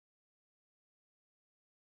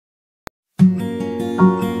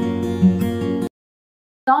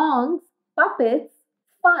songs, puppets,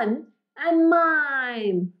 fun, and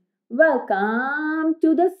mime. Welcome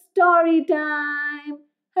to the story time.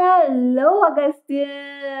 Hello,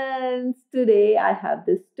 Augustians. Today I have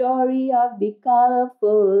the story of the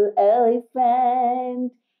colorful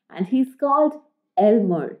elephant, and he's called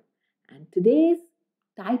Elmer. And today's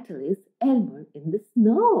title is Elmer in the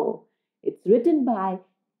Snow. It's written by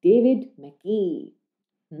David McKee.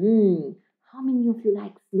 How many of you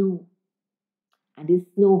like snow? And is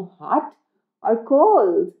snow hot or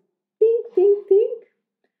cold? Think, think, think.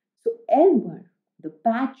 So, Elmer, the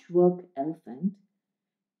patchwork elephant,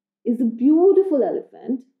 is a beautiful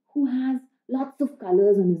elephant who has lots of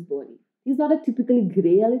colors on his body. He's not a typically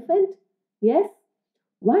gray elephant. Yes?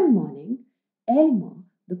 One morning, Elmer,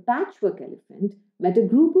 the patchwork elephant, met a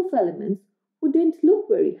group of elephants who didn't look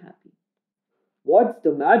very happy. "What's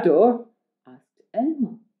the matter?" asked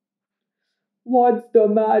Elmer. "What's the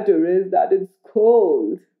matter is that it's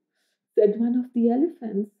cold," said one of the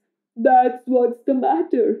elephants. "That's what's the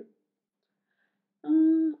matter."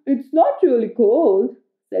 It's not really cold,"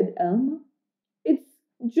 said Elmer. "It's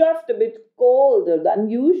just a bit colder than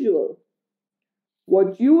usual.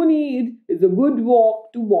 What you need is a good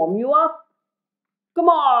walk to warm you up. Come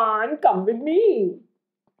on, come with me.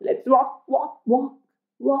 Let's walk, walk, walk,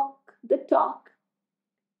 walk the talk."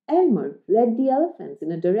 Elmer led the elephants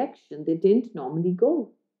in a direction they didn't normally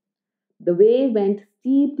go. The way went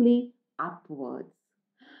steeply upwards,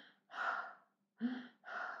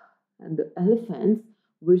 and the elephants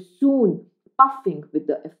were soon puffing with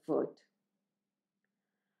the effort.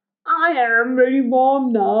 "I am very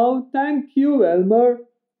warm now, thank you, Elmer,"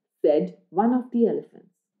 said one of the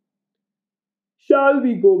elephants. "Shall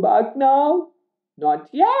we go back now?" "Not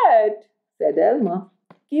yet," said Elmer.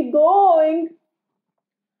 "Keep going."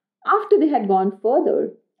 After they had gone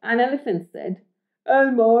further, an elephant said,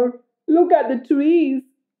 "Elmer, look at the trees.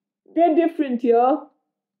 They're different here."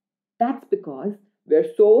 "That's because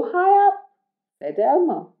we're so high up," said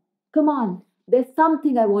Elmer. "Come on, there's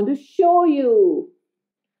something I want to show you."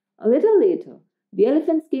 A little later, the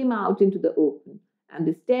elephants came out into the open and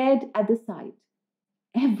they stared at the sight.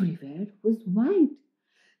 Everywhere was white.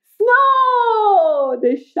 "Snow!"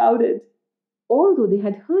 they shouted. Although they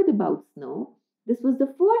had heard about snow, this was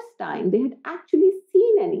the first time they had actually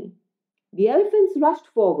seen any. The elephants rushed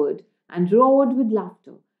forward and roared with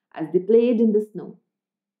laughter as they played in the snow.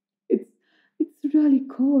 It's really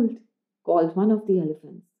cold," called one of the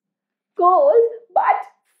elephants. "Cold, but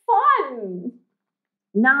fun."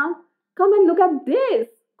 "Now, come and look at this,"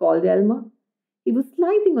 called Elmer. He was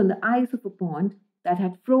sliding on the ice of a pond that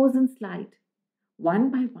had frozen slide. One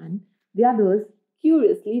by one, the others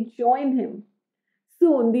curiously joined him.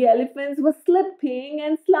 Soon the elephants were slipping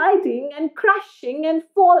and sliding and crashing and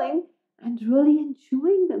falling and really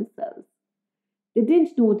enjoying themselves. They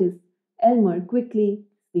didn't notice Elmer quickly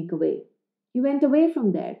sneak away. He went away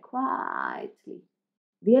from there quietly.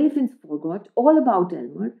 The elephants forgot all about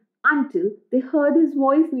Elmer until they heard his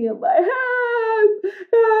voice nearby. "Help!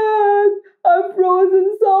 Help! I'm frozen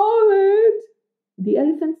solid!" The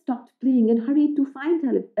elephants stopped playing and hurried to find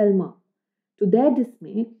Elmer. To their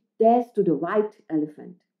dismay, there stood a white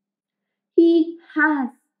elephant. He's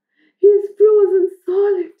frozen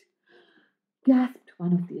solid," gasped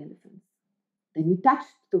one of the elephants. Then he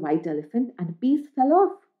touched the white elephant and a piece fell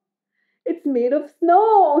off. "It's made of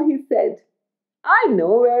snow," he said. "I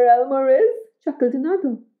know where Elmer is," chuckled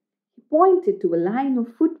another. He pointed to a line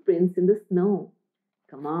of footprints in the snow.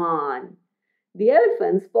 "Come on." The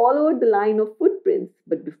elephants followed the line of footprints,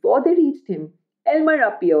 but before they reached him, Elmer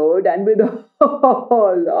appeared and with a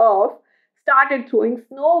laugh started throwing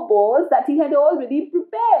snowballs that he had already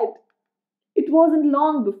prepared. It wasn't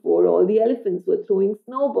long before all the elephants were throwing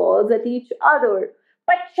snowballs at each other.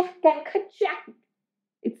 "Pachak and kachak."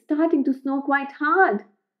 "It's starting to snow quite hard,"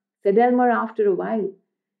 said Elmer after a while.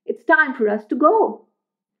 "It's time for us to go."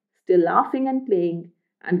 Still laughing and playing,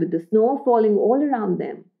 and with the snow falling all around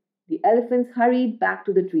them, the elephants hurried back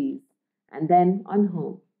to the trees and then on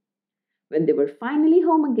home. When they were finally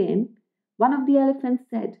home again, one of the elephants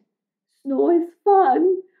said, "Snow is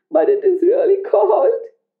fun, but it is really cold."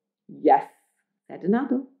 "Yes," said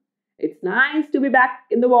another. "It's nice to be back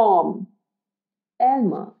in the warm."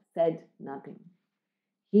 Elmer said nothing.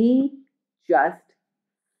 He just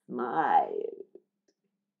smiled.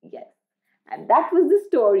 Yes, and that was the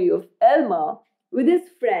story of Elmer with his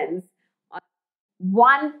friends on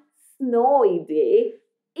one snowy day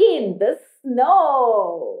in the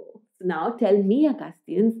snow. So now tell me,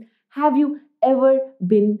 Augustians, have you ever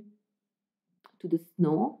been to the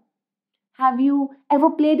snow? Have you ever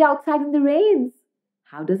played outside in the rains?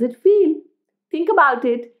 How does it feel? Think about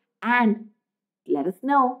it and Let us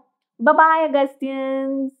know. Bye bye,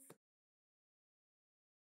 Augustians.